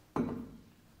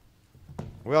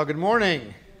Well, good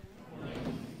morning.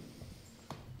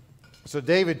 So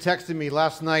David texted me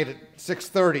last night at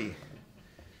 6:30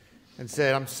 and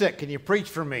said, "I'm sick. Can you preach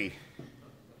for me?"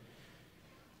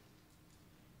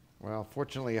 Well,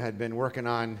 fortunately, I had been working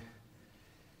on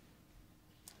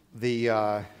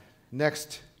the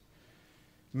next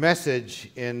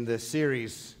message in the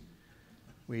series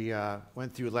we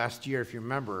went through last year, if you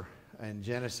remember, in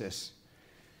Genesis.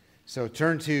 So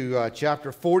turn to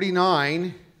chapter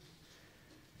 49.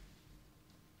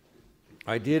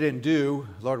 I did and do,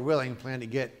 Lord willing, plan to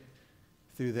get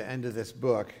through the end of this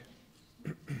book.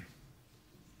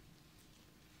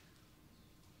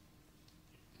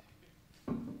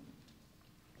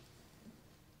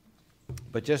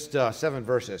 But just 7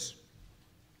 verses.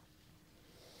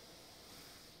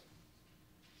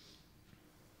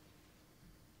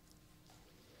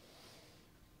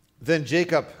 Then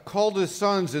Jacob called his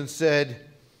sons and said,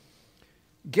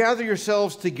 "Gather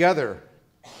yourselves together,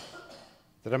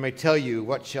 that I may tell you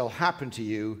what shall happen to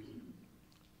you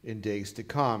in days to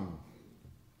come.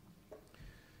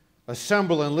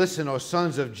 Assemble and listen, O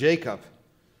sons of Jacob.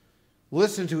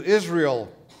 Listen to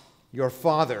Israel, your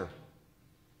father.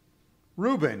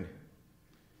 Reuben,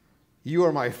 you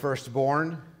are my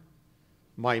firstborn,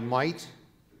 my might,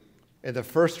 and the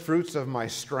firstfruits of my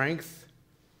strength,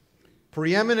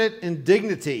 preeminent in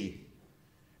dignity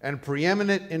and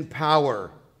preeminent in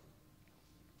power,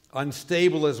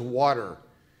 unstable as water.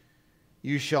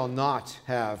 You shall not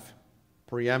have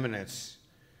preeminence.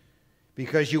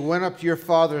 Because you went up to your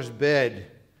father's bed,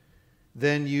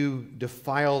 then you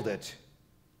defiled it.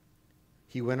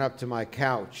 He went up to my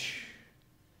couch.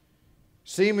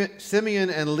 Simeon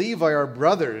and Levi are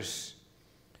brothers.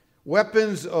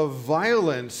 Weapons of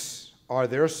violence are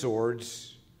their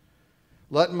swords.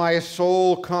 Let my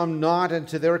soul come not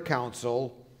into their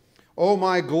counsel. O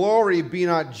my glory, be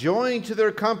not joined to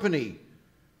their company.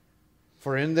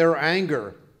 For in their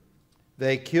anger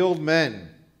they killed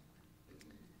men,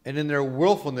 and in their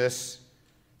willfulness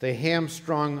they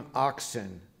hamstrung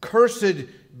oxen. Cursed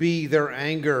be their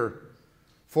anger,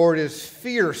 for it is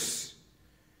fierce,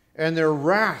 and their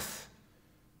wrath,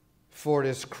 for it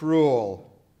is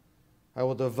cruel. I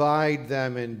will divide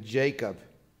them in Jacob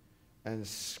and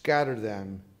scatter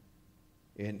them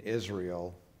in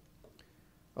Israel."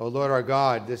 O Lord our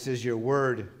God, this is your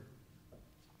word.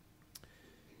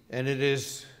 And it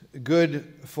is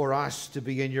good for us to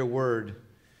be in your word.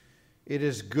 It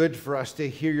is good for us to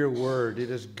hear your word. It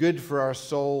is good for our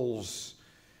souls.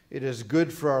 It is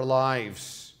good for our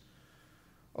lives.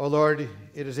 Oh Lord,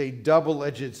 it is a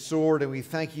double-edged sword, and we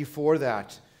thank you for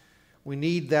that. We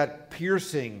need that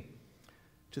piercing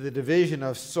to the division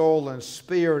of soul and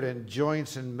spirit and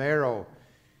joints and marrow.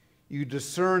 You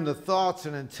discern the thoughts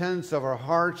and intents of our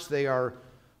hearts. They are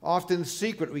often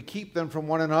secret. We keep them from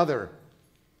one another.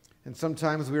 And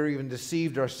sometimes we're even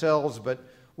deceived ourselves, but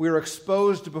we're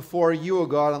exposed before you, O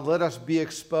God, and let us be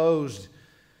exposed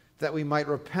that we might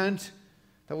repent,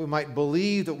 that we might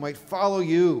believe, that we might follow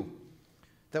you,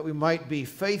 that we might be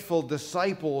faithful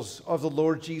disciples of the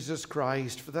Lord Jesus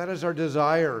Christ, for that is our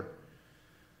desire.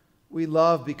 We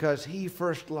love because he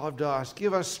first loved us.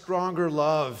 Give us stronger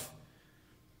love,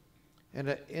 and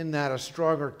in that a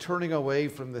stronger turning away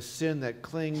from the sin that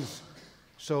clings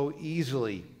so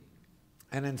easily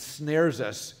and ensnares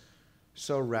us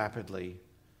so rapidly.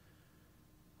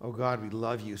 Oh God, we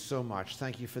love you so much.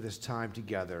 Thank you for this time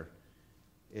together.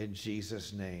 In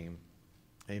Jesus' name,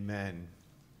 amen.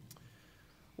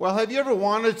 Well, have you ever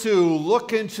wanted to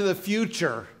look into the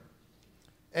future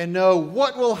and know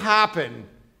what will happen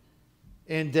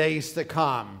in days to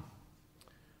come?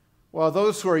 Well,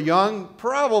 those who are young,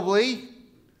 probably.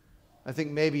 I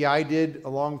think maybe I did a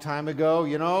long time ago.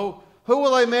 Who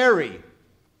will I marry?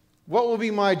 What will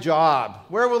be my job?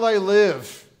 Where will I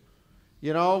live?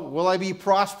 Will I be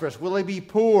prosperous? Will I be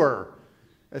poor?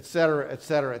 Etc.,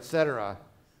 etc., etc.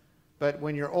 But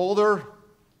when you're older,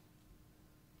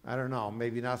 I don't know,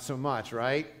 maybe not so much,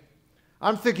 right?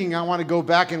 I'm thinking I want to go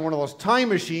back in one of those time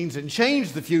machines and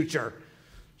change the future.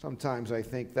 Sometimes I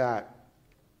think that.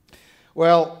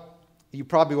 Well, you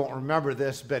probably won't remember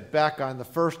this, but back on the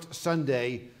first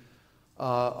Sunday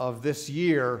of this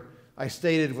year, I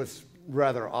stated what's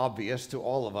rather obvious to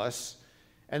all of us,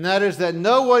 and that is that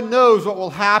no one knows what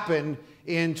will happen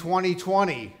in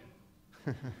 2020.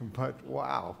 But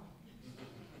wow.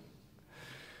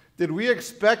 Did we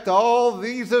expect all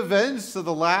these events of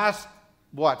the last,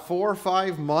 4 or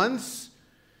 5 months?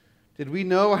 Did we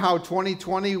know how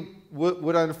 2020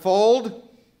 would unfold?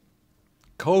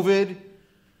 COVID,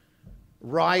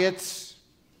 riots,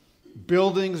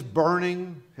 buildings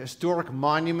burning, historic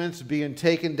monuments being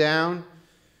taken down.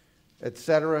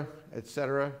 etc.,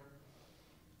 etc.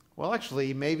 Well,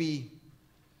 actually, maybe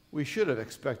we should have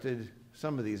expected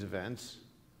some of these events.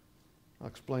 I'll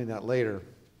explain that later.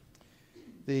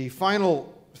 The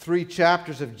final 3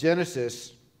 chapters of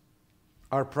Genesis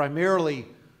are primarily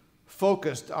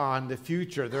focused on the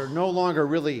future. They're no longer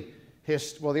really,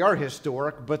 they are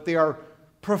historic, but they are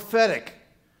prophetic,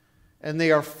 and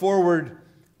they are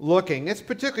forward-looking. It's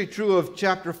particularly true of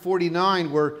chapter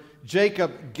 49, where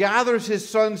Jacob gathers his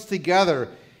sons together,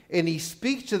 and he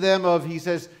speaks to them of, he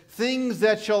says, things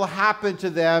that shall happen to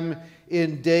them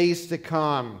in days to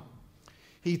come.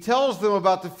 He tells them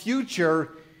about the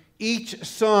future each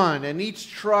son and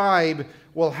each tribe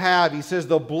will have. He says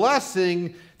the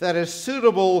blessing that is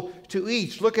suitable to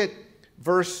each. Look at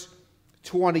verse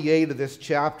 28 of this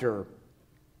chapter.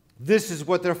 This is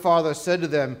what their father said to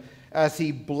them as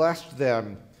he blessed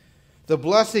them. The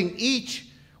blessing each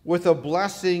with a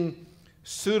blessing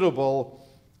suitable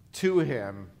to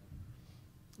him.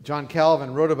 John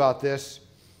Calvin wrote about this.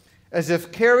 As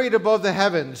if carried above the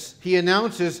heavens, he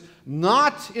announces,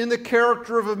 not in the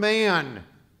character of a man,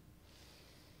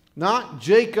 not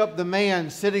Jacob the man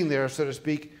sitting there, so to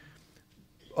speak,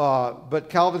 but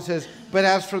Calvin says, but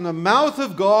as from the mouth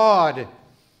of God,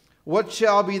 what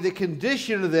shall be the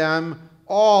condition of them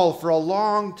all for a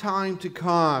long time to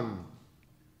come.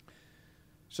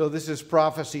 So this is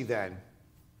prophecy then.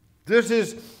 This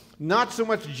is not so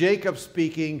much Jacob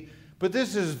speaking, but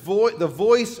this is the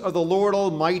voice of the Lord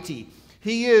Almighty.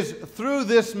 He is, through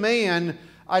this man,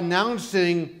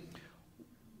 announcing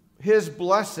his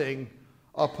blessing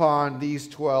upon these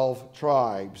 12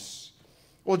 tribes.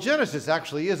 Well, Genesis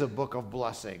actually is a book of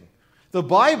blessing. The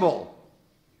Bible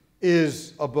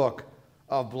is a book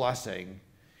of blessing.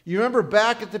 You remember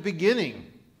back at the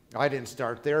beginning, I didn't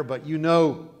start there, but you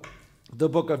know the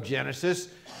book of Genesis,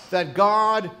 that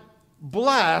God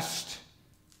blessed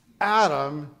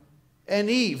Adam and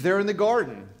Eve there in the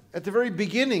garden. At the very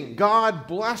beginning, God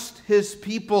blessed his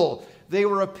people. They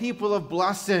were a people of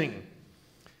blessing.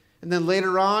 And then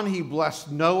later on, he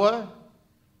blessed Noah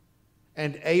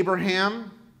and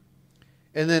Abraham,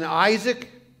 and then Isaac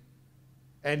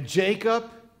and Jacob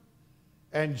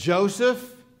and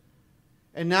Joseph.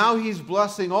 And now he's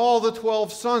blessing all the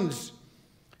 12 sons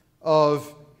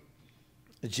of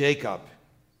Jacob.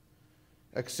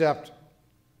 Except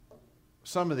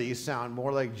some of these sound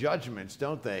more like judgments,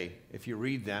 don't they? If you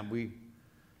read them, we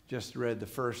just read the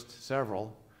first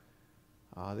several.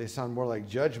 They sound more like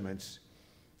judgments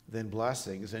than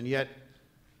blessings. And yet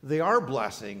they are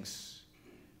blessings,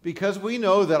 because we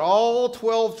know that all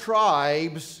 12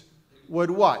 tribes would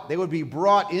what? They would be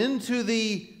brought into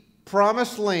the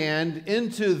promised land,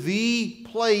 into the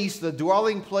place, the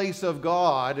dwelling place of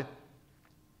God,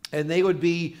 and they would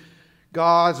be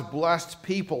God's blessed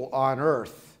people on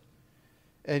earth.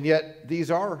 And yet these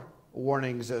are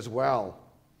warnings as well.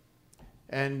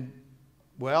 And,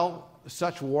 well,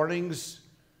 such warnings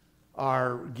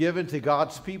are given to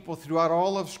God's people throughout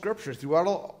all of Scripture, throughout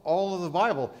all of the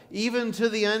Bible, even to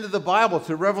the end of the Bible,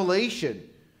 to Revelation.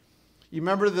 You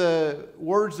remember the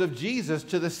words of Jesus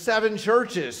to the 7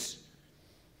 churches.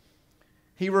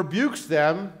 He rebukes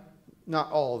them,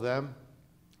 not all of them,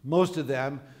 most of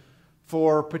them,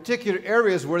 for particular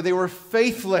areas where they were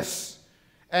faithless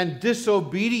and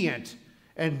disobedient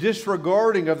and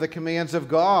disregarding of the commands of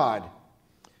God.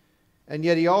 And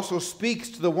yet he also speaks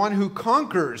to the one who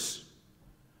conquers,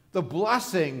 the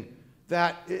blessing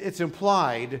that it's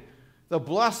implied, the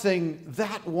blessing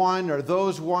that one or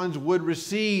those ones would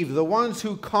receive, the ones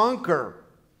who conquer.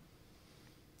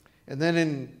 And then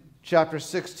in chapter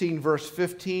 16, verse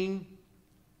 15,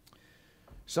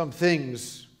 some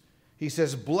things. He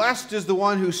says, blessed is the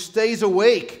one who stays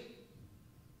awake,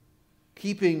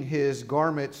 keeping his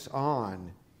garments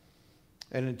on.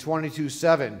 And in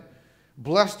 22:7,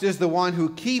 blessed is the one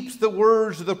who keeps the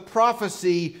words of the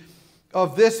prophecy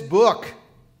of this book.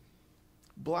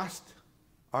 Blessed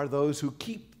are those who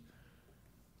keep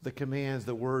the commands,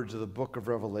 the words of the book of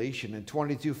Revelation. In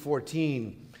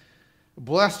 22:14,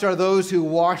 blessed are those who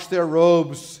wash their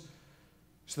robes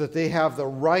so that they have the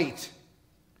right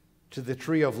to the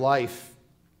tree of life,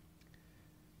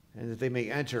 and that they may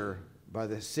enter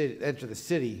the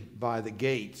city by the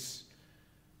gates.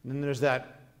 And then there's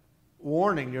that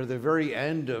warning near the very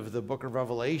end of the book of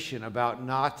Revelation about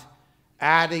not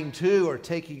adding to or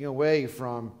taking away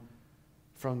from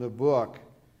the book.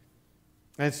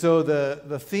 And so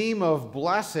the theme of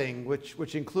blessing,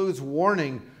 which includes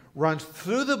warning, runs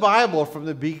through the Bible from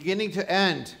the beginning to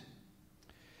end.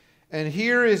 And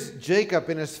here is Jacob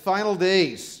in his final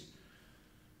days,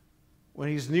 when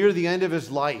he's near the end of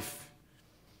his life.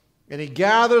 And he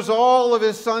gathers all of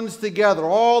his sons together,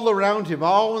 all around him,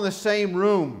 all in the same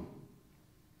room.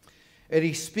 And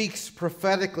he speaks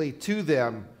prophetically to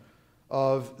them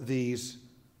of these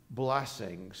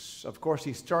blessings. Of course,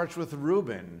 he starts with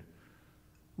Reuben.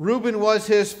 Reuben was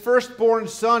his firstborn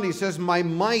son. He says, my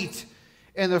might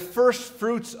and the first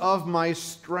fruits of my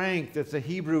strength. It's a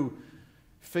Hebrew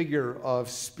figure of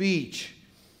speech.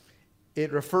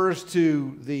 It refers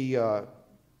to the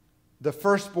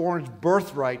firstborn's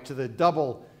birthright, to the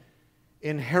double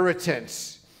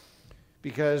inheritance,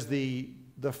 because the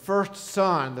first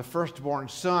son, the firstborn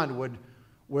son,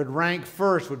 would rank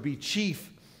first, would be chief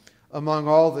among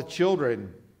all the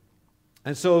children.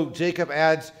 And so Jacob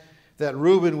adds that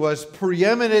Reuben was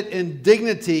preeminent in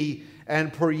dignity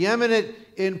and preeminent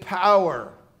in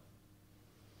power.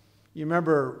 You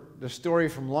remember the story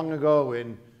from long ago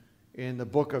in the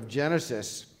book of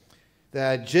Genesis,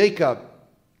 that Jacob,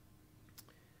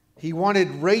 he wanted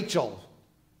Rachel.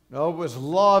 No, it was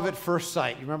love at first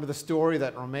sight. You remember the story,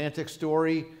 that romantic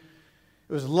story?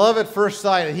 It was love at first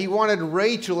sight, and he wanted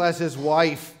Rachel as his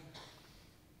wife.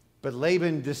 But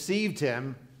Laban deceived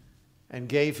him and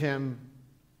gave him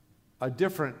a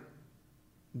different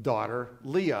daughter,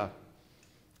 Leah,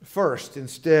 first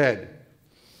instead.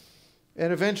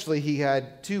 And eventually he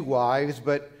had two wives,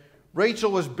 but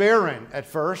Rachel was barren at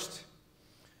first.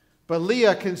 But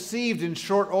Leah conceived in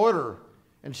short order,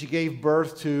 and she gave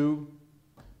birth to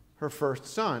her first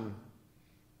son,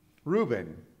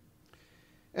 Reuben.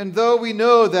 And though we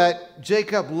know that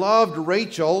Jacob loved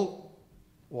Rachel,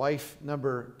 wife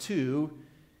number 2,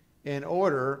 in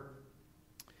order,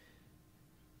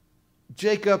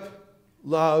 Jacob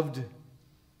loved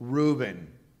Reuben,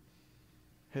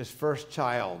 his first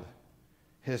child,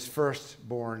 his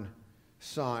firstborn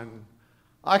son.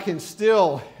 I can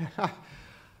still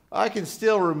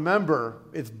remember,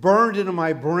 it's burned into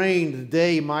my brain the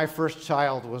day my first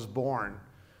child was born.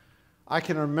 I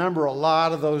can remember a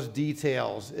lot of those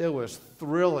details. It was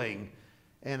thrilling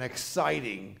and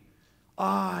exciting.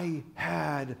 I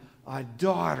had a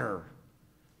daughter.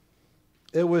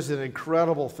 It was an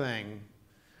incredible thing.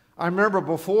 I remember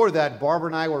before that, Barbara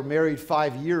and I were married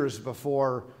 5 years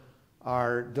before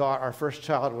our first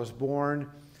child was born.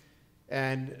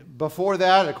 And before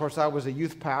that, of course, I was a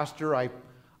youth pastor.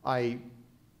 I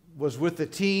was with the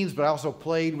teens, but I also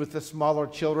played with the smaller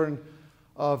children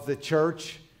of the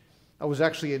church. I was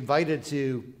actually invited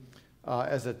to,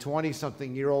 as a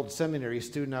 20-something-year-old seminary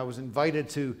student, I was invited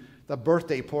to the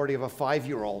birthday party of a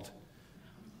 5-year-old.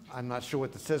 I'm not sure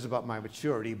what that says about my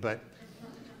maturity, but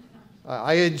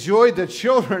I enjoyed the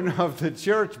children of the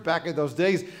church back in those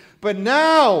days. But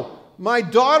now, my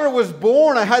daughter was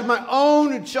born. I had my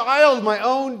own child, my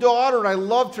own daughter, and I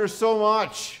loved her so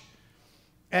much.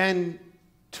 And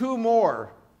 2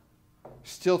 more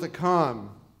still to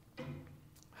come.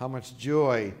 How much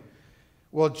joy.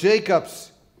 Well,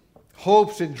 Jacob's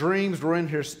hopes and dreams were in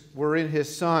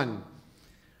his son.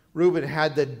 Reuben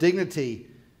had the dignity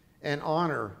and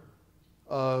honor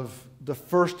of the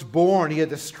firstborn. He had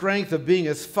the strength of being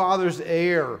his father's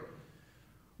heir.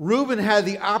 Reuben had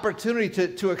the opportunity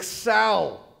to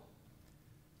excel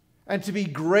and to be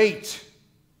great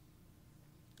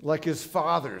like his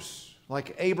fathers,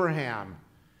 like Abraham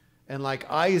and like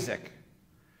Isaac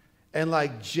and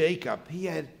like Jacob. He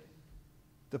had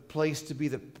the place to be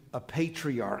a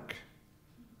patriarch,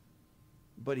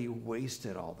 but he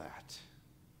wasted all that.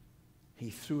 He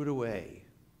threw it away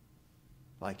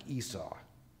like Esau.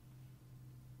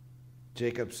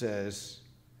 Jacob says,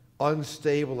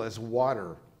 unstable as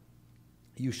water,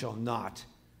 you shall not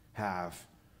have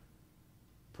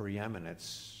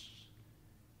preeminence.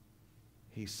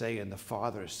 He's saying, the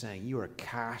Father is saying, you are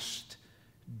cast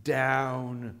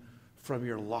down from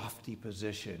your lofty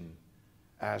position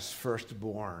as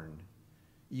firstborn.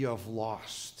 You have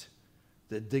lost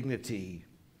the dignity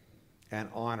and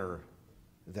honor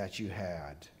that you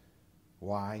had.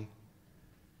 Why?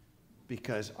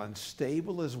 Because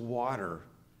unstable as water,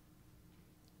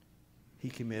 he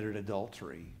committed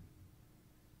adultery.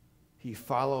 He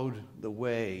followed the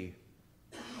way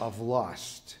of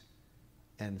lust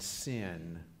and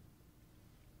sin.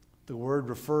 The word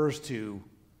refers to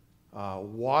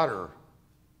water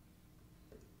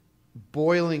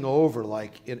boiling over,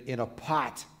 like in a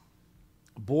pot,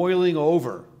 boiling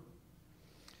over.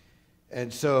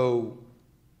 And so,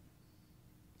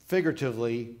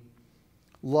 figuratively,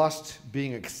 lust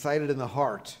being excited in the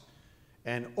heart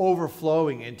and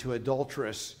overflowing into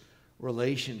adulterous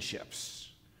relationships.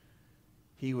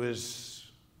 He was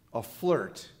a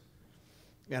flirt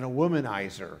and a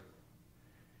womanizer.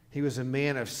 He was a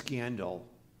man of scandal.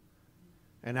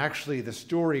 And actually, the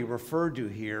story referred to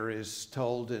here is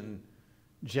told in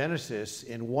Genesis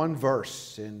in one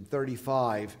verse, in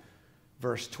 35,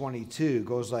 verse 22,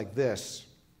 goes like this.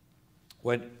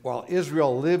 While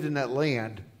Israel lived in that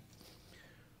land,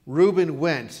 Reuben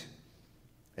went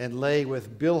and lay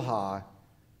with Bilhah,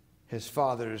 his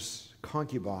father's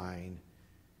concubine,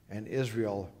 and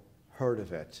Israel heard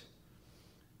of it.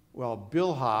 Well,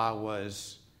 Bilhah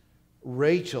was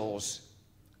Rachel's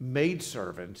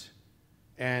maidservant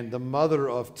and the mother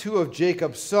of two of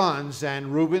Jacob's sons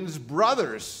and Reuben's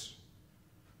brothers,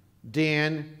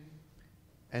 Dan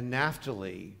and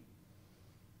Naphtali.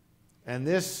 And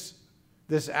this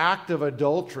act of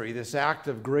adultery, this act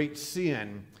of great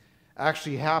sin,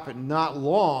 actually happened not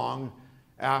long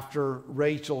after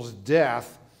Rachel's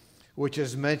death, which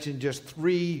is mentioned just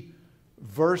 3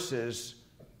 verses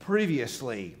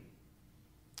previously.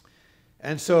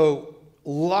 And so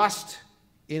lust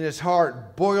in his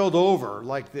heart boiled over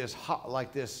like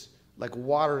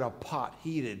water in a pot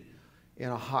heated in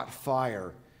a hot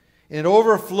fire. And it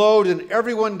overflowed and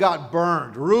everyone got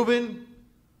burned. Reuben,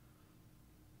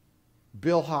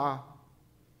 Bilhah,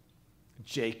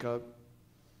 Jacob,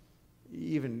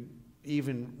 even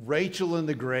Rachel in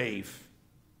the grave,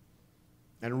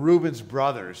 and Reuben's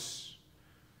brothers.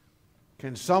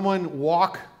 Can someone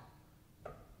walk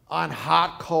on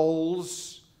hot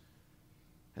coals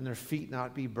and their feet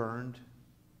not be burned?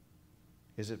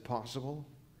 Is it possible?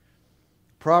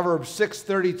 Proverbs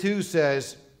 6:32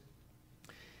 says,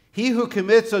 "He who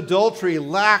commits adultery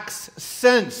lacks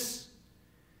sense.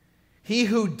 He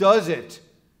who does it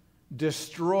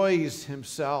destroys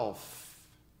himself."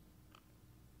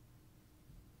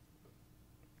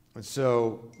 And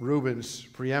so Reuben's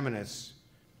preeminence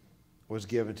was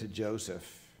given to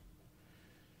Joseph.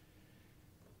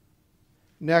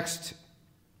 Next,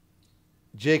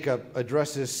 Jacob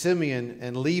addresses Simeon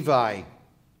and Levi.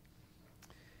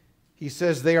 He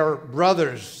says they are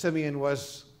brothers. Simeon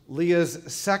was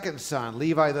Leah's second son,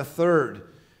 Levi the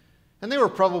third. And they were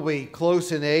probably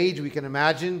close in age. We can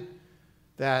imagine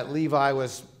that Levi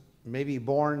was maybe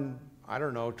born,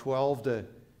 12 to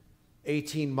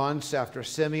 18 months after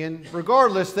Simeon.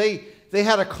 Regardless, they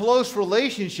had a close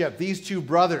relationship, these two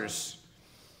brothers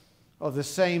of the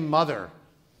same mother.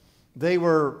 They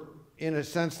were, in a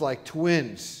sense, like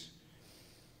twins.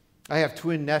 I have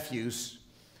twin nephews.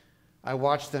 I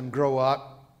watched them grow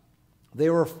up. They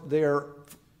are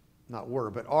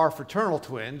fraternal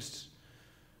twins.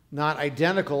 Not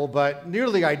identical, but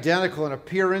nearly identical in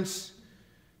appearance.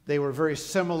 They were very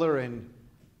similar in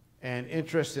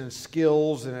interest in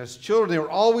skills, and as children, they were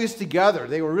always together.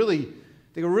 They were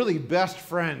really best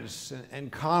friends and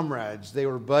comrades. They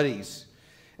were buddies.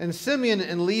 And Simeon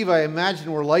and Levi, I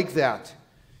imagine, were like that.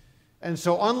 And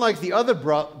so unlike the other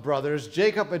brothers,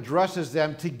 Jacob addresses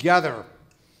them together,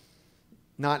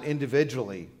 not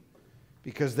individually,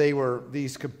 because they were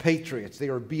these compatriots. They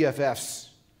were BFFs.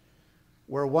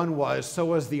 Where one was, so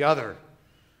was the other.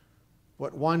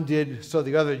 What one did, so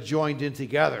the other joined in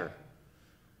together.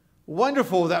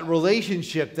 Wonderful, that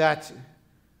relationship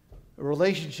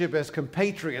as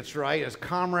compatriots, right? As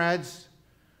comrades,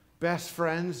 best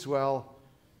friends. Well,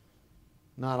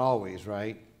 not always,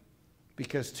 right?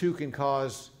 Because two can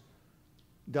cause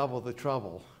double the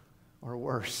trouble or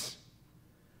worse.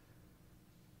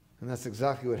 And that's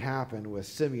exactly what happened with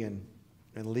Simeon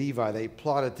and Levi. They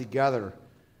plotted together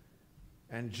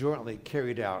and jointly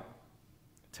carried out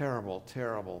terrible,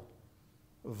 terrible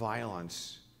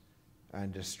violence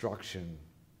and destruction.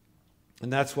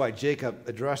 And that's why Jacob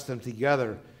addressed them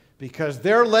together, because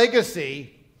their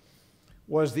legacy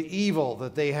was the evil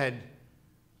that they had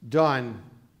done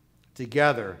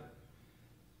together.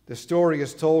 The story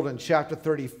is told in chapter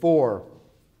 34.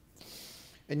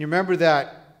 And you remember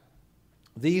that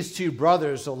these two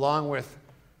brothers, along with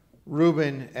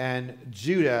Reuben and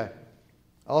Judah,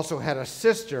 also had a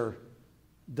sister,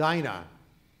 Dinah.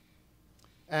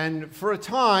 And for a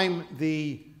time,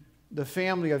 the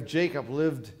family of Jacob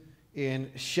lived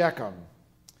in Shechem.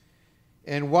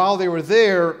 And while they were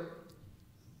there,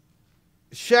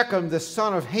 Shechem, the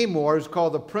son of Hamor, who's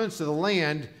called the prince of the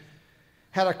land,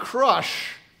 had a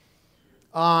crush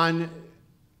on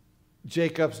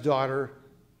Jacob's daughter,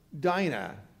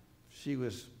 Dinah. She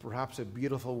was perhaps a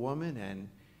beautiful woman, and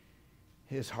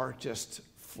his heart just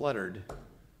fluttered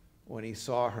when he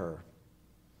saw her.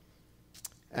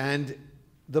 And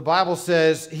the Bible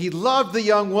says he loved the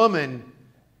young woman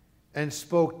and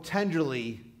spoke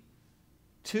tenderly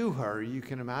to her, you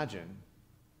can imagine.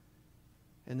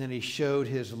 And then he showed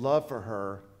his love for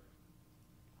her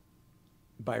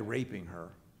by raping her.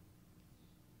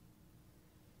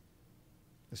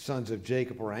 The sons of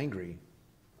Jacob were angry.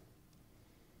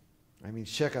 I mean,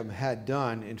 Shechem had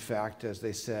done, in fact, as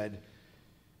they said,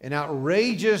 an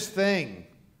outrageous thing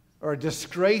or a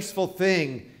disgraceful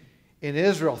thing in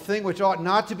Israel, thing which ought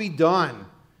not to be done.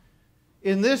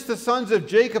 In this, the sons of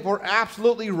Jacob were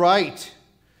absolutely right.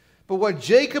 But what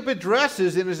Jacob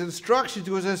addresses in his instruction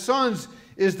to his sons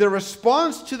is the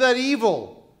response to that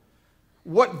evil,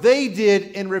 what they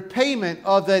did in repayment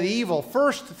of that evil,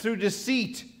 first through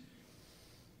deceit,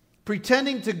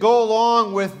 pretending to go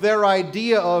along with their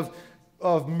idea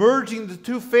of merging the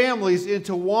two families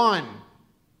into one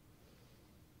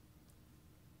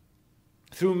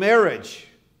through marriage.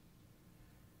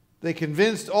 They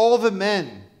convinced all the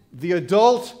men, the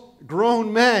adult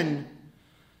grown men,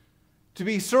 to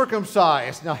be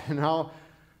circumcised. Now,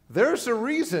 there's a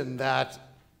reason that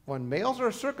when males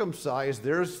are circumcised,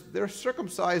 they're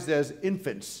circumcised as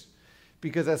infants,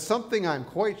 because that's something I'm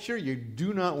quite sure you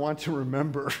do not want to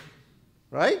remember,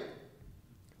 right?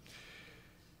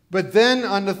 But then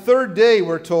on the third day,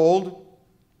 we're told,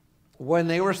 when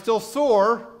they were still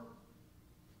sore,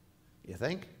 you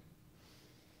think?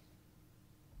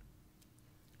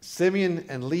 Simeon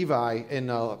and Levi,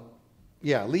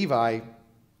 Levi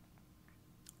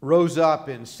rose up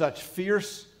in such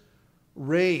fierce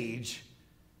rage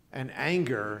and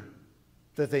anger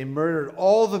that they murdered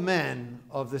all the men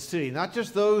of the city, not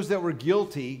just those that were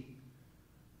guilty,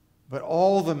 but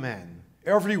all the men,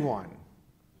 everyone.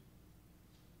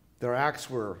 Their acts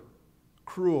were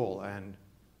cruel and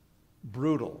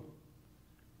brutal.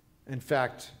 In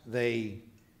fact, they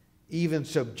even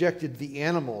subjected the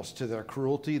animals to their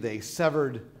cruelty. They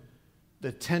severed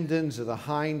the tendons of the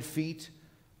hind feet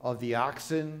of the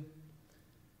oxen,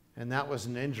 and that was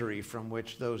an injury from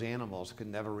which those animals could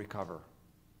never recover.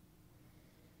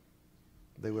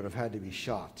 They would have had to be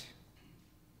shot.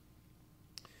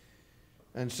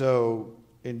 And so,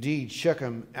 indeed,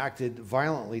 Shechem acted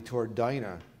violently toward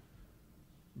Dinah,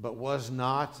 but was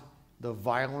not the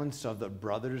violence of the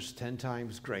brothers 10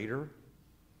 times greater?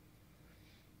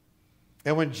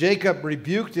 And when Jacob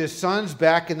rebuked his sons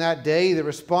back in that day, they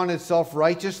responded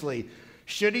self-righteously.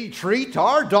 Should he treat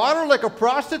our daughter like a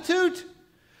prostitute?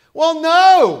 Well,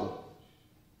 no.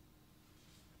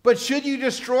 But should you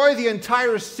destroy the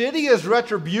entire city as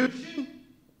retribution?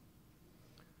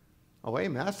 Oh, wait a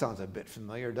minute, that sounds a bit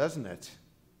familiar, doesn't it?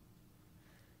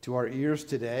 To our ears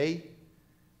today,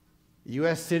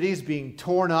 U.S. cities being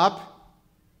torn up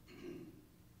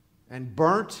and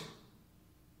burnt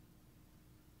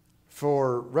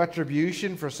for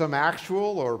retribution for some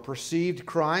actual or perceived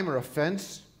crime or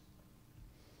offense.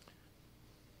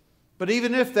 But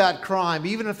even if that crime,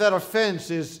 even if that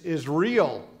offense is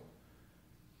real,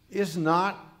 is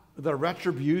not the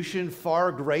retribution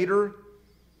far greater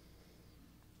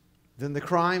than the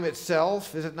crime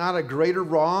itself? Is it not a greater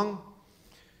wrong?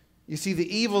 You see,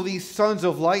 the evil these sons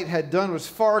of light had done was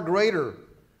far greater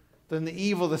than the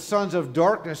evil the sons of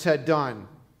darkness had done.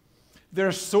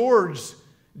 Their swords,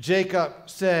 Jacob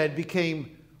said,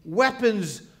 became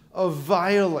weapons of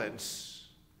violence.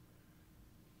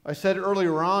 I said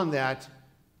earlier on that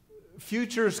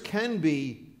futures can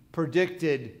be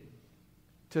predicted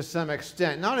to some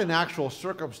extent, not in actual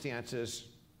circumstances,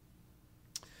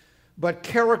 but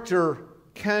character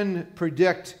can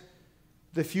predict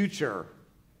the future.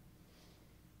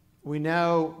 We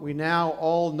now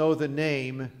all know the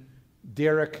name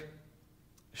Derek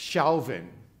Chauvin.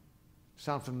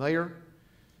 Sound familiar?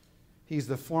 He's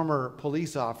the former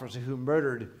police officer who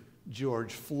murdered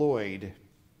George Floyd.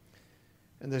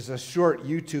 And there's a short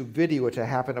YouTube video which I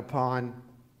happened upon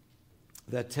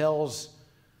that tells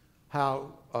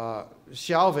how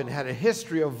Chauvin had a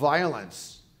history of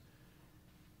violence.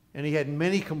 And he had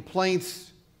many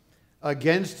complaints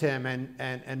against him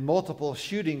and multiple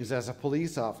shootings as a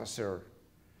police officer.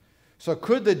 So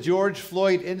could the George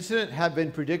Floyd incident have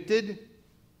been predicted?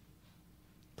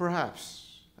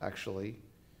 Perhaps, actually,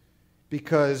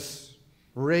 because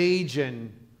rage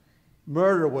and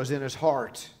murder was in his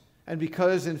heart. And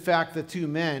because, in fact, the two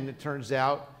men, it turns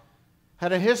out,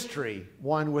 had a history,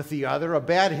 one with the other, a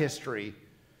bad history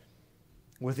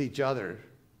with each other.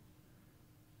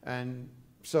 And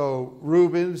so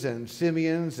Reuben's and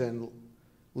Simeon's and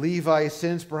Levi's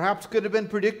sins perhaps could have been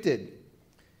predicted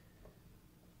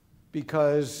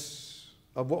because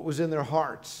of what was in their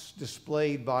hearts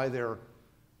displayed by their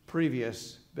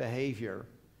previous behavior.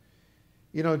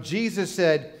 You know, Jesus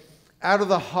said, out of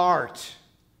the heart,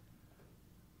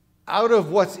 out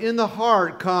of what's in the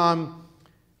heart come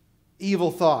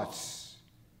evil thoughts,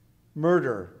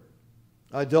 murder,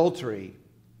 adultery,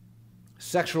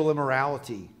 sexual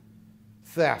immorality,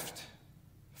 theft,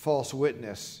 false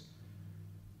witness,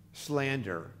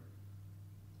 slander.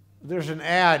 There's an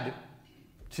ad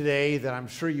today that I'm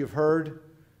sure you've heard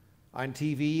on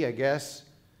TV, I guess,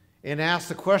 and ask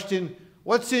the question,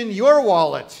 what's in your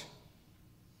wallet?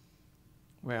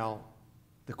 Well,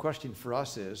 the question for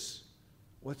us is,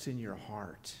 what's in your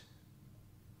heart?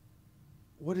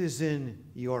 What is in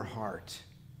your heart?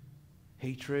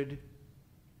 Hatred,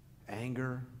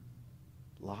 anger,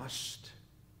 lust,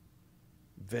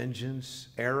 vengeance,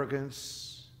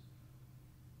 arrogance,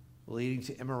 leading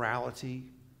to immorality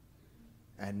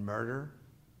and murder,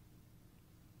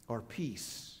 or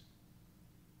peace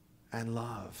and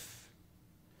love?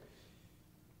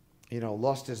 You know,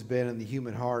 lust has been in the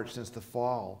human heart since the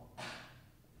fall.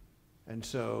 And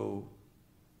so,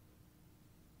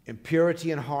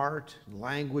 impurity in heart,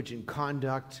 language, and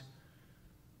conduct,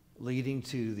 leading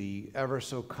to the ever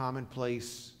so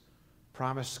commonplace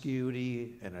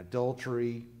promiscuity and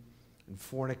adultery and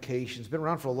fornication. It's been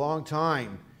around for a long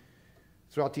time,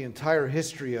 throughout the entire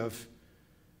history of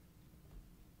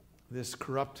this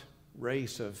corrupt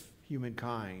race of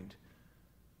humankind.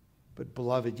 But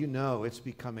beloved, you know it's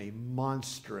become a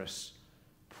monstrous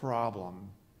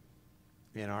problem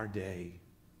in our day,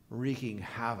 wreaking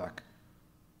havoc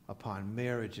upon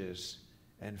marriages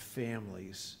and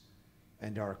families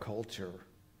and our culture.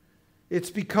 It's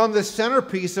become the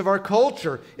centerpiece of our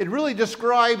culture. It really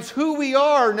describes who we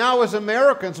are now as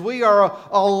Americans. We are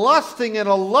a lusting and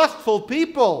a lustful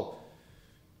people.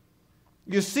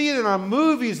 You see it in our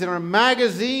movies, in our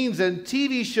magazines and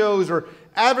TV shows or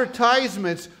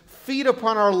advertisements feed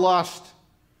upon our lust.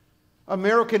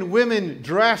 American women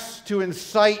dress to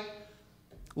incite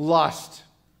lust.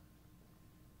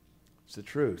 It's the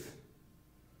truth.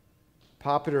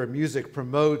 Popular music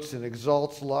promotes and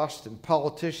exalts lust, and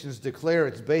politicians declare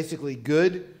it's basically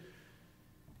good.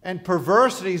 And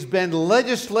perversity has been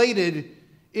legislated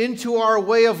into our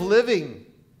way of living.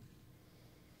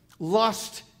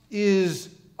 Lust is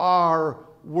our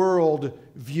world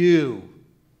view.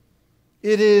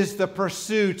 It is the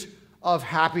pursuit of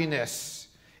happiness.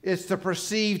 It's the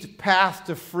perceived path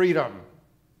to freedom.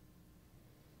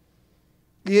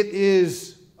 It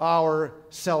is our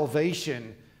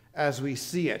salvation as we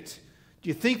see it. Do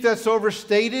you think that's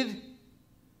overstated?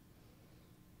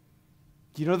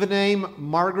 Do you know the name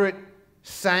Margaret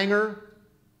Sanger?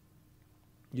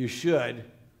 You should.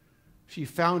 She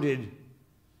founded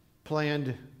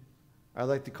I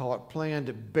like to call it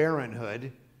Planned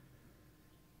Parenthood.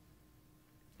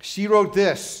 She wrote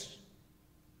this: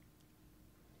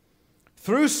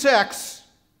 through sex,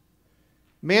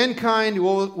 mankind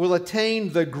will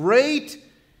attain the great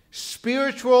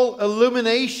spiritual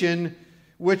illumination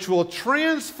which will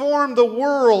transform the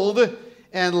world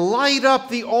and light up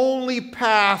the only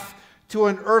path to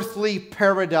an earthly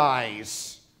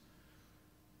paradise.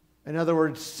 In other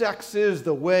words, sex is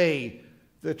the way,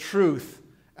 the truth,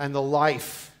 and the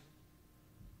life.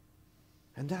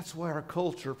 And that's why our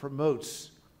culture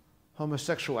promotes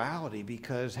homosexuality,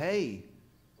 because, hey,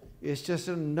 it's just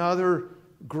another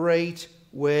great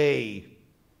way.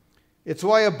 It's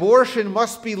why abortion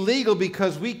must be legal,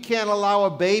 because we can't allow a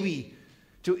baby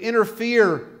to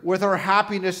interfere with our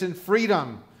happiness and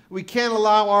freedom. We can't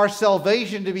allow our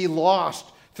salvation to be lost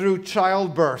through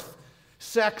childbirth.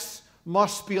 Sex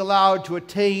must be allowed to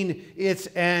attain its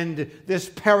end, this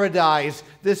paradise,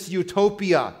 this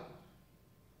utopia.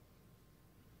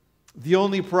 The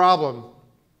only problem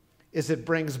is it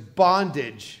brings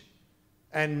bondage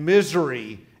and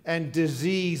misery and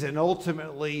disease and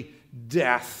ultimately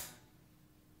death.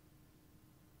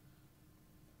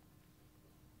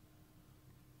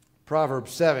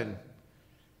 Proverbs 7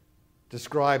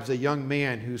 describes a young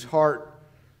man whose heart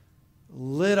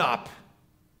lit up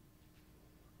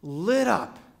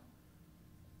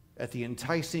at the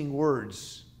enticing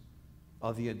words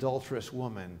of the adulterous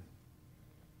woman.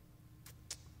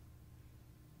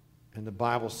 And the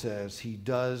Bible says he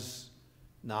does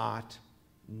not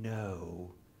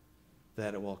know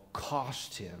that it will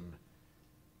cost him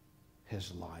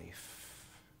his life.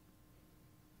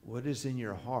 What is in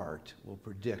your heart will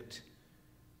predict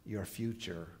your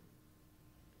future.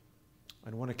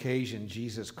 On one occasion,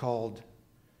 Jesus called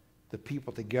the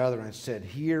people together and said,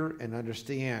 "Hear and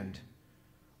understand.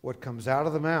 What comes out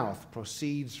of the mouth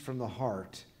proceeds from the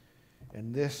heart,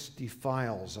 and this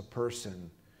defiles a person."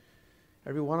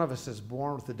 Every one of us is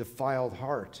born with a defiled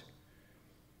heart.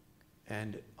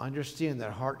 And understand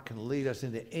that heart can lead us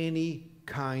into any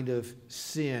kind of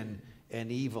sin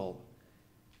and evil,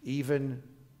 even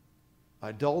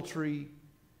adultery,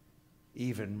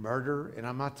 even murder. And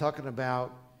I'm not talking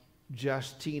about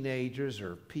just teenagers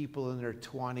or people in their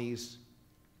 20s,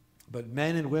 but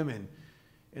men and women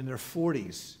in their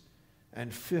 40s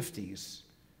and 50s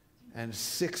and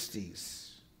 60s.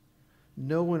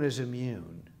 No one is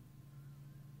immune.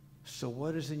 So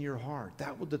what is in your heart?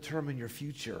 That will determine your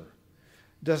future.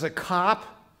 Does a cop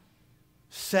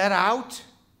set out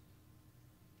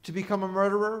to become a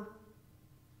murderer?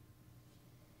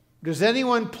 Does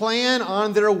anyone plan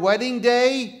on their wedding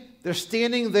day? They're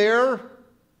standing there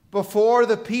before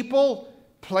the people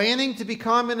planning to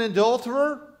become an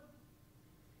adulterer?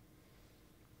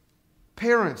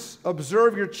 Parents,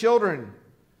 observe your children.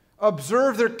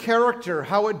 Observe their character,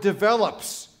 how it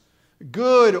develops,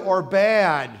 good or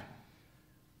bad.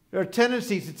 Their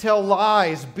tendency to tell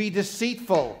lies, be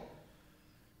deceitful,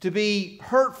 to be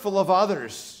hurtful of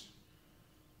others,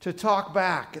 to talk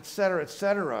back, etc.,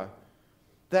 etc.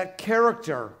 That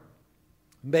character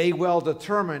may well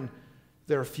determine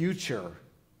their future.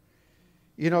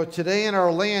 You know, today in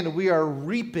our land, we are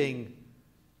reaping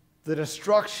the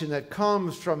destruction that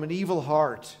comes from an evil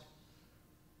heart,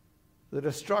 the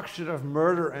destruction of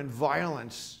murder and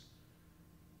violence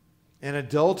and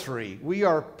adultery. We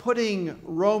are putting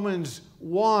Romans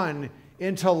 1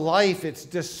 into life. It's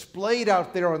displayed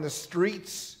out there on the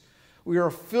streets. We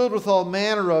are filled with all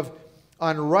manner of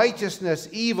unrighteousness,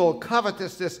 evil,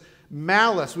 covetousness,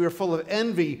 malice. We are full of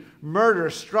envy, murder,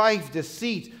 strife,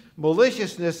 deceit,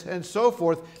 maliciousness, and so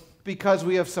forth. Because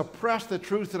we have suppressed the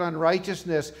truth and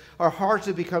unrighteousness, our hearts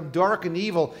have become dark and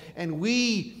evil. And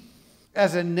we,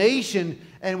 as a nation,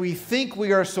 and we think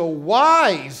we are so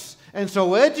wise and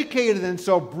so educated and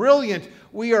so brilliant,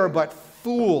 we are but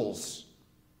fools.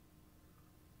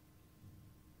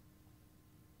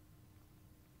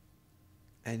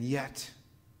 And yet,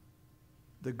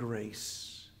 the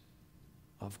grace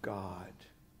of God.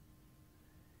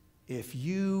 If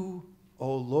you,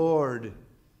 O Lord,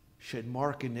 should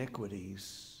mark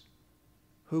iniquities,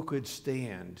 who could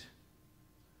stand?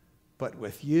 But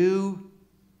with you,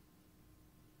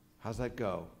 how's that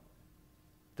go?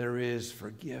 There is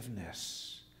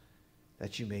forgiveness,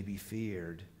 that you may be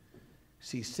feared.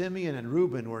 See, Simeon and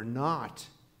Reuben were not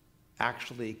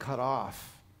actually cut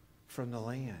off from the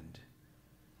land,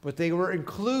 but they were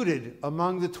included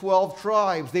among the 12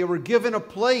 tribes. They were given a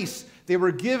place. They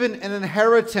were given an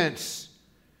inheritance.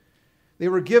 They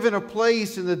were given a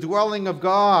place in the dwelling of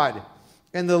God.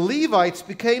 And the Levites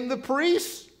became the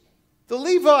priests. The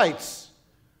Levites.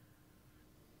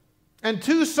 And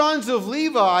 2 sons of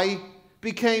Levi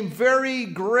became very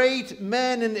great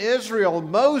men in Israel.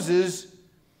 Moses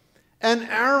and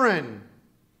Aaron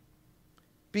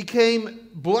became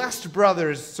blessed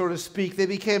brothers, so to speak. They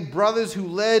became brothers who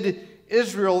led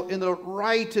Israel in the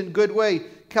right and good way.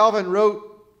 Calvin wrote,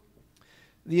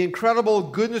 "The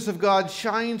incredible goodness of God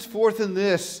shines forth in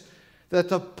this, that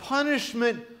the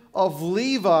punishment of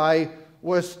Levi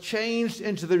was changed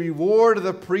into the reward of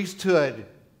the priesthood."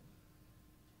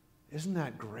 Isn't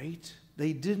that great?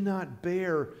 They did not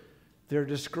bear their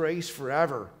disgrace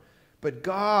forever, but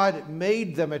God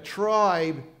made them a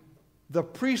tribe, the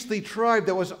priestly tribe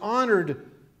that was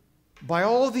honored by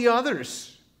all the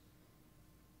others.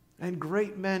 And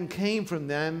great men came from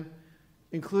them,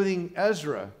 including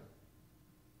Ezra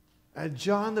and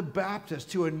John the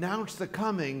Baptist, to announce the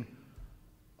coming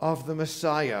of the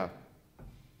Messiah.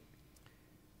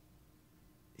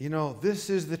 You know, this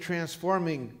is the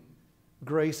transforming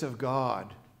grace of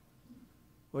God.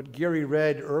 What Gary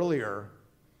read earlier,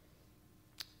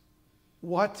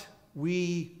 what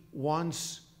we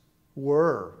once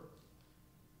were,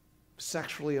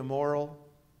 sexually immoral,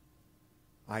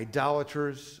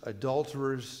 idolaters,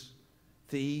 adulterers,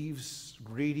 thieves,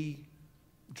 greedy,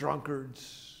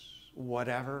 drunkards,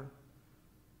 whatever.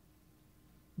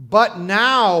 But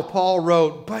now, Paul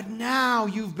wrote, but now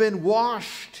you've been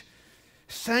washed,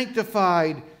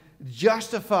 sanctified,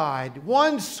 justified.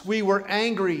 Once we were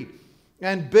angry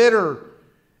and bitter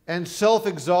and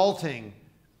self-exalting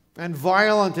and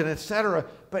violent and etc.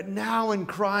 But now in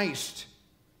Christ,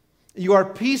 you are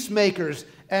peacemakers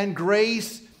and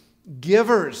grace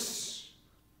givers.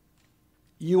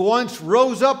 You once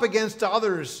rose up against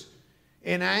others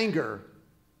in anger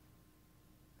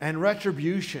and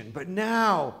retribution, but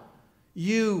now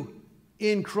you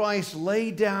in Christ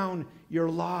lay down your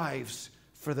lives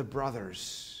for the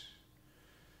brothers.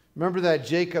 Remember that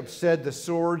Jacob said the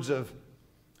swords of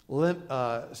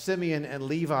Simeon and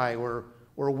Levi were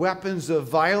weapons of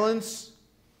violence?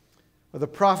 Well, the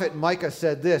prophet Micah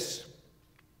said this,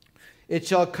 "It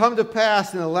shall come to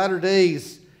pass in the latter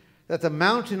days that the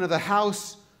mountain of the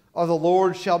house of the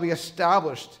Lord shall be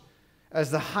established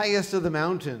as the highest of the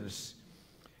mountains,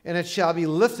 and it shall be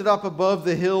lifted up above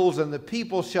the hills, and the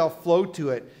people shall flow to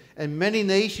it. And many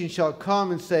nations shall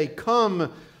come and say,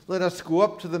 Come, let us go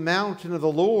up to the mountain of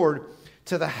the Lord,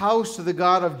 to the house of the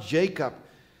God of Jacob,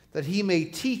 that he may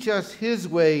teach us his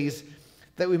ways,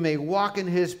 that we may walk in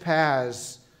his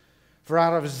paths. For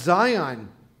out of Zion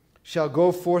shall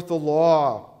go forth the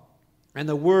law, and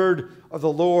the word of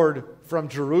the Lord from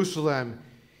Jerusalem.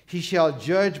 He shall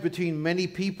judge between many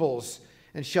peoples,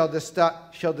 and shall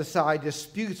decide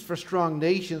disputes for strong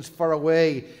nations far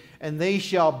away, and they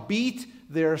shall beat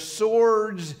their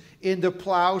swords into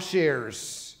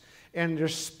plowshares, and their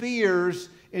spears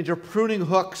into pruning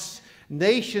hooks.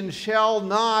 Nation shall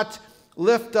not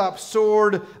lift up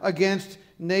sword against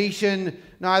nation,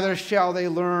 neither shall they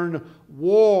learn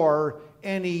war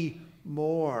any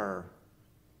more.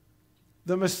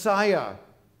 The Messiah,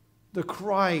 the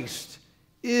Christ,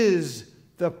 is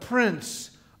the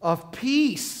Prince of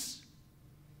Peace.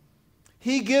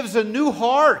 He gives a new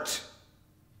heart,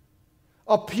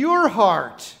 a pure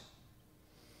heart,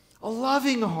 a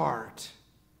loving heart,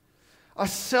 a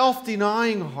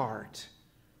self-denying heart,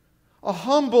 a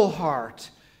humble heart.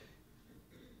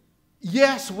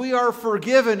 Yes, we are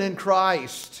forgiven in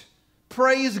Christ.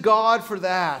 Praise God for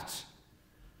that.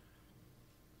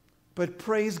 But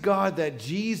praise God that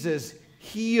Jesus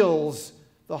heals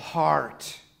the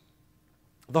heart.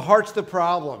 The heart's the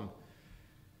problem.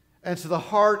 And so the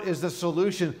heart is the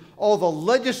solution. All the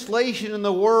legislation in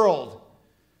the world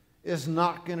is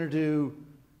not going to do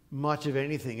much of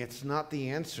anything. It's not the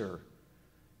answer.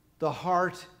 The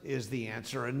heart is the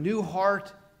answer. A new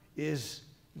heart is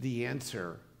the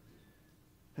answer.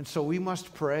 And so we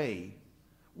must pray.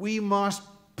 We must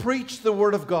preach the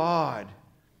word of God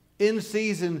in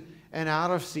season and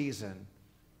out of season.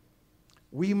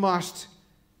 We must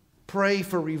pray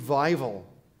for revival.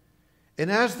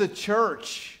 And as the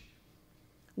church,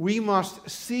 we must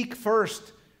seek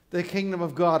first the kingdom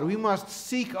of God. We must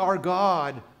seek our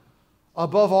God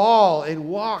above all and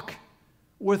walk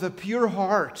with a pure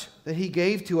heart that he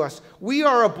gave to us. We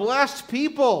are a blessed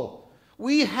people.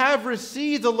 We have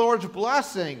received the Lord's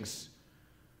blessings,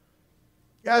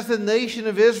 as the nation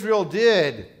of Israel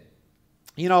did.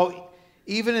 You know,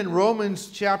 even in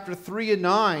Romans chapter 3 and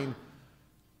 9,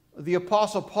 the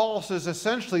Apostle Paul says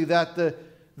essentially that the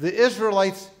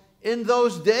Israelites in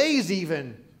those days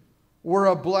even were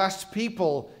a blessed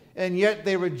people, and yet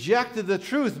they rejected the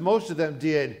truth, most of them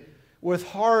did, with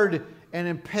hard and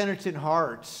impenitent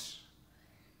hearts.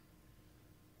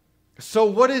 So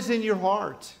what is in your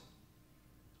heart?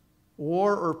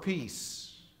 War or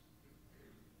peace?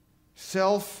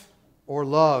 Self or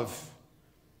love?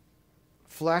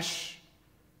 Flesh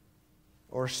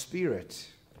or spirit?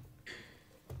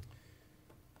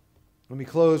 Let me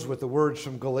close with the words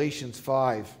from Galatians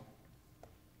 5.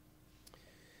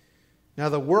 Now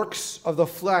the works of the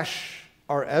flesh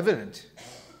are evident: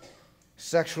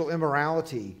 sexual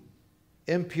immorality,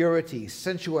 impurity,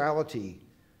 sensuality,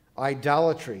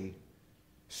 idolatry,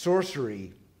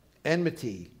 sorcery,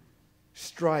 enmity,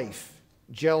 strife,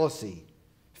 jealousy,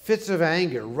 fits of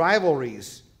anger,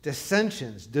 rivalries,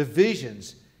 dissensions,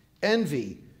 divisions,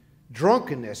 envy,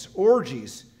 drunkenness,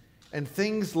 orgies, and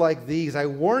things like these. I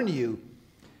warn you,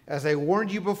 as I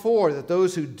warned you before, that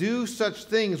those who do such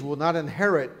things will not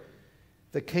inherit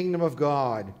the kingdom of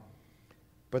God.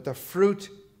 But the fruit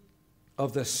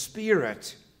of the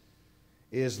Spirit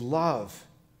is love,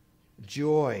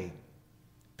 joy,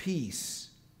 peace,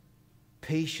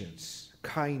 patience,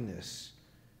 kindness,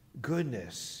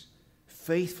 goodness,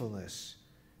 faithfulness,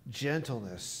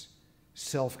 gentleness,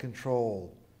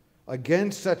 self-control.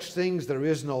 Against such things there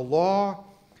is no law,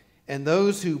 and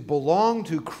those who belong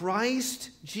to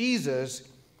Christ Jesus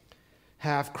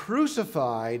have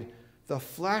crucified the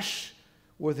flesh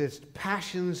with its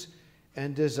passions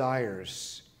and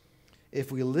desires.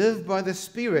 If we live by the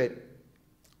Spirit,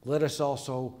 let us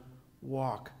also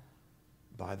walk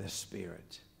by the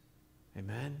Spirit.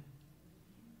 Amen.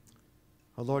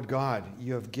 Oh Lord God,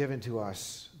 you have given to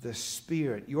us the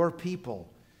Spirit, your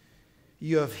people.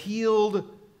 You have healed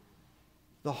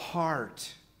the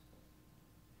heart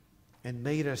and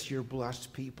made us your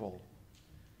blessed people.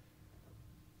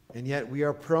 And yet we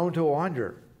are prone to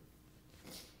wander.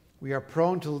 We are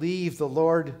prone to leave the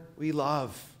Lord we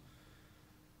love.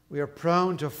 We are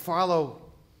prone to follow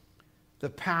the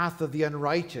path of the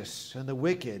unrighteous and the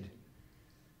wicked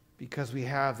because we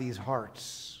have these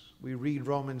hearts. We read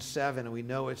Romans 7 and we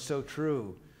know it's so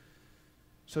true.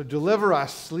 So deliver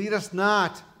us, lead us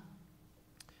not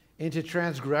into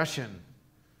transgression.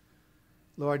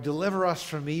 Lord, deliver us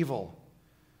from evil.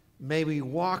 May we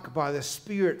walk by the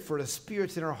Spirit, for the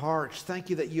Spirit's in our hearts.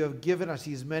 Thank you that you have given us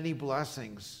these many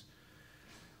blessings.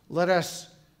 Let us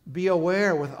be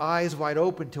aware with eyes wide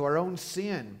open to our own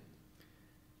sin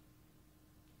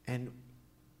and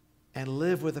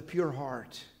live with a pure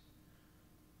heart.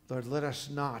 Lord, let us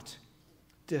not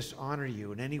dishonor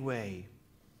you in any way.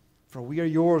 For we are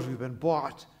yours. We've been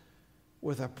bought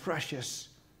with a precious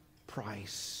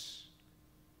price.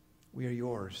 We are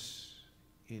yours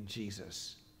in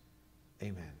Jesus.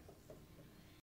 Amen.